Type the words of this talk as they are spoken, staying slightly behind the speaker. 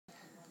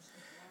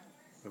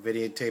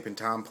videotaping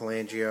Tom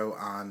Palangio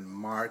on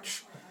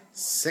March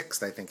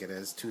 6th, I think it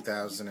is,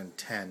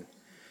 2010.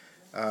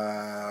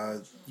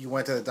 You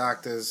went to the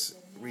doctors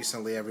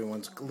recently.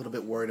 Everyone's a little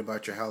bit worried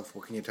about your health.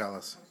 What can you tell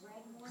us?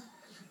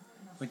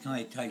 What can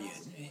I tell you?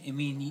 I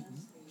mean,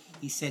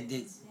 he said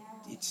that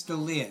it's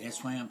still there.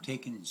 That's why I'm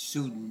taking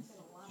Sudin.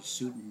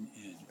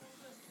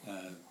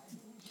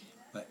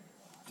 But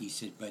he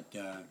said,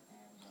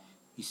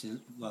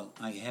 well,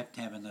 I have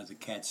to have another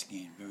CAT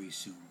scan very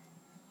soon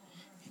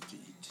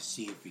to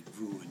see if it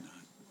grew or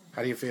not.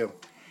 How do you feel?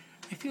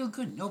 I feel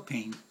good. No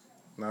pain.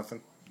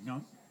 Nothing?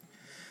 No.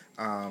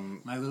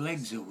 My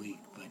legs are weak,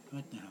 but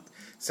what the hell?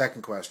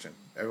 Second question.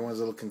 Everyone's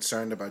a little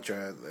concerned about you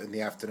in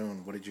the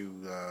afternoon.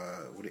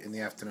 In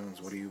the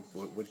afternoons? What do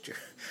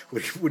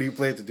you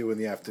plan to do in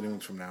the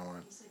afternoons from now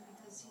on?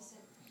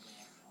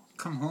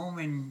 Come home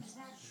and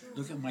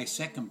look at my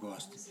second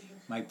boss.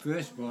 My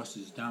first boss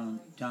is down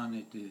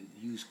at the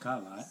used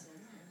car lot.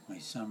 My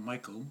son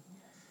Michael.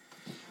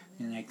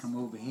 And I come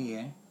over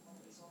here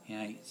and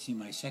I see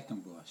my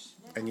second boss.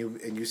 And you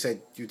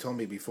told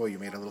me before you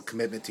made a little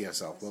commitment to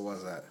yourself. What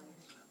was that?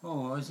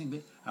 Oh,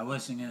 I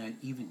wasn't gonna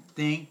even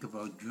think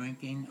about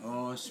drinking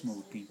or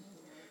smoking.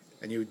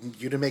 And you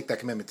didn't make that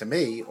commitment to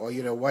me or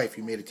your wife.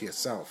 You made it to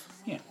yourself.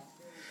 Yeah.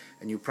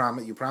 And you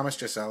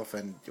promised yourself,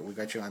 and we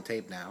got you on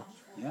tape now.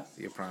 Yeah.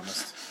 You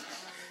promised.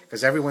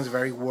 Because everyone's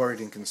very worried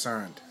and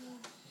concerned.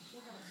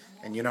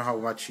 And you know how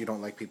much you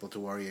don't like people to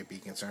worry and be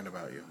concerned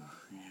about you.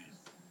 Yeah.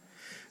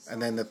 And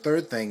then the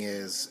third thing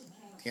is,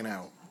 there's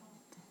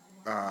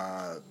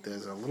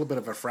a little bit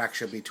of a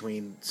fracture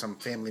between some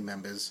family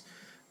members,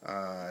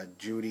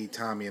 Judy,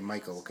 Tommy, and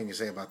Michael. What can you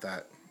say about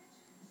that?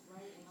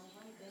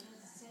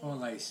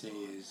 All I say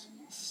is,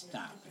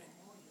 stop it.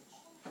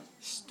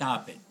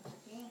 Stop it.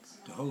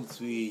 The whole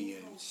three,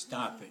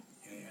 stop it.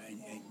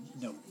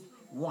 No,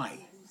 why?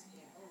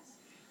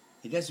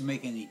 It doesn't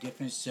make any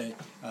difference.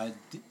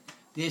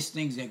 There's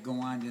things that go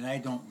on that I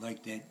don't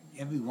like. That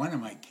every one of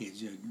my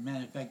kids.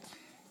 Matter of fact,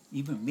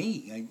 even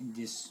me. I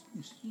just,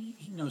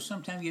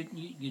 sometimes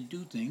you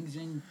do things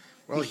and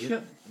we're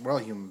all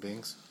human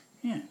beings.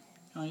 Yeah.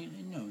 You're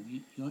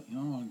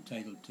all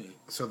entitled to.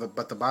 So,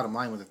 but the bottom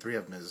line with the three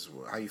of them is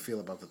how you feel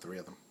about the three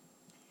of them.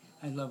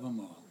 I love them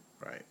all.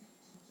 Right.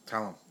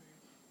 Tell them.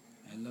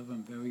 I love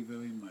them very,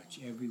 very much.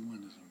 Every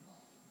one of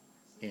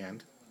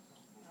them.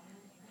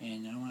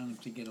 And I want them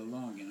to get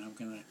along. And I'm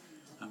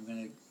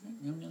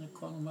gonna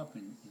call them up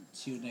and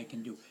see what I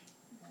can do.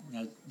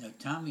 Now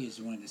Tommy is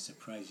the one that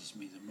surprises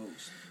me the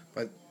most.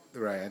 But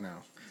right, I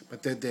know.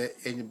 But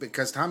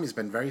because Tommy's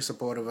been very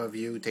supportive of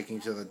you, taking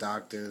you to the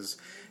doctors.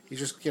 He's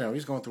just,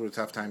 he's going through a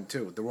tough time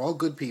too. They're all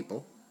good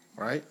people,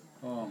 right?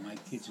 Oh, my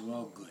kids are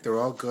all good. They're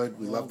all good.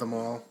 We love them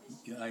all.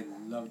 I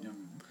love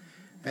them.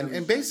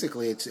 And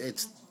basically,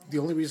 it's the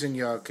only reason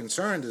you're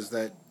concerned is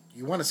that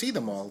you want to see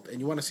them all,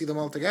 and you want to see them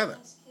all together.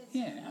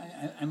 Yeah,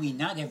 I mean,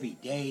 not every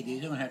day. They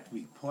don't have to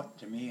report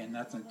to me or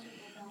nothing.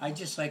 I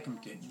just like them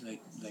to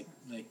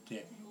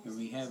when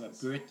we have a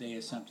birthday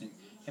or something.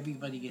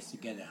 Everybody gets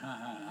together, ha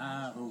ha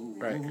ha, hoo,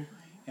 right. Hoo,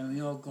 and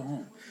we all go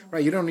home.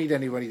 Right, you don't need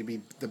anybody to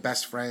be the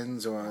best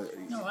friends or.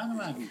 No, I don't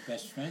want to be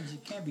best friends. You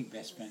can't be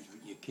best friends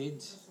with your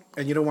kids.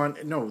 And you don't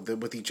want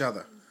with each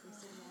other.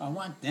 I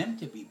want them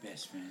to be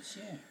best friends.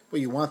 Yeah.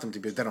 Well, you want them to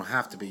be, but they don't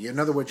have to be. In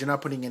other words, you're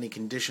not putting any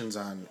conditions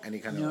on any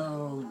kind of.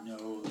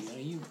 No. Are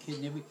you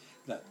kidding?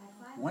 Look,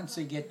 once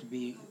they get to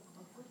be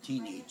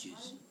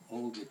teenagers,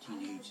 older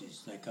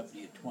teenagers, like up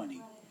near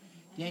 20,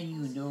 then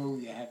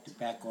you have to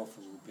back off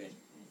a little bit.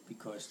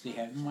 Because they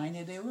have a mind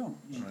of their own,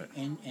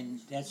 and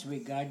that's the way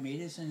God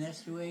made us, and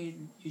that's the way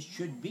it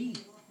should be.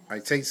 All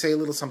right, say a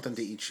little something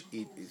to each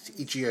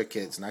of your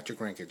kids, not your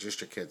grandkids,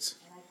 just your kids.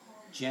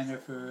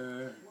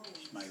 Jennifer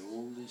is my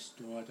oldest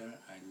daughter.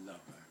 I love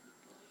her,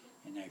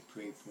 and I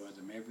pray for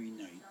them every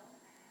night.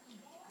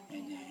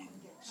 And then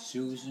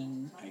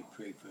Susan, I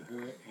pray for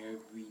her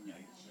every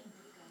night,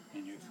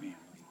 and her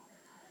family.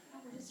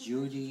 And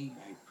Judy,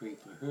 I pray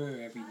for her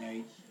every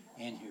night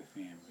and her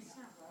family.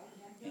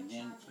 And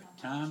then for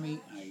Tommy,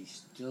 I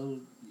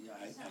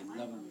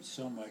love him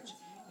so much,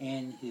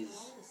 and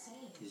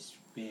his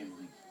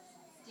family.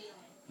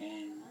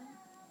 And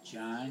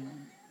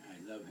John,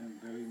 I love him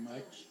very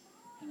much,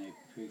 and I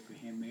pray for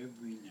him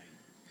every night.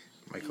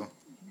 Michael.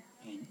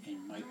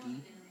 And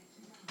Mikey,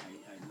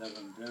 I love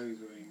him very,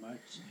 very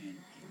much, and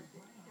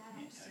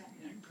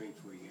I pray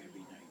for you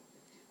every night.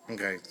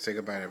 Okay, say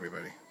goodbye to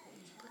everybody.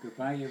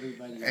 Goodbye,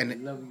 everybody. And I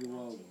love you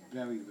all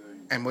very, very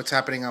much. And what's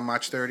happening on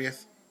March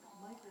 30th?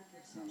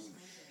 I'll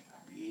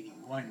be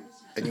 81.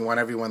 And you want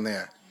everyone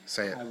there.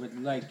 Say it. I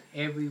would like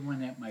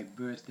everyone at my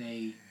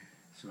birthday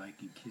so I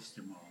can kiss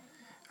them all.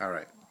 All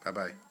right.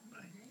 Bye-bye.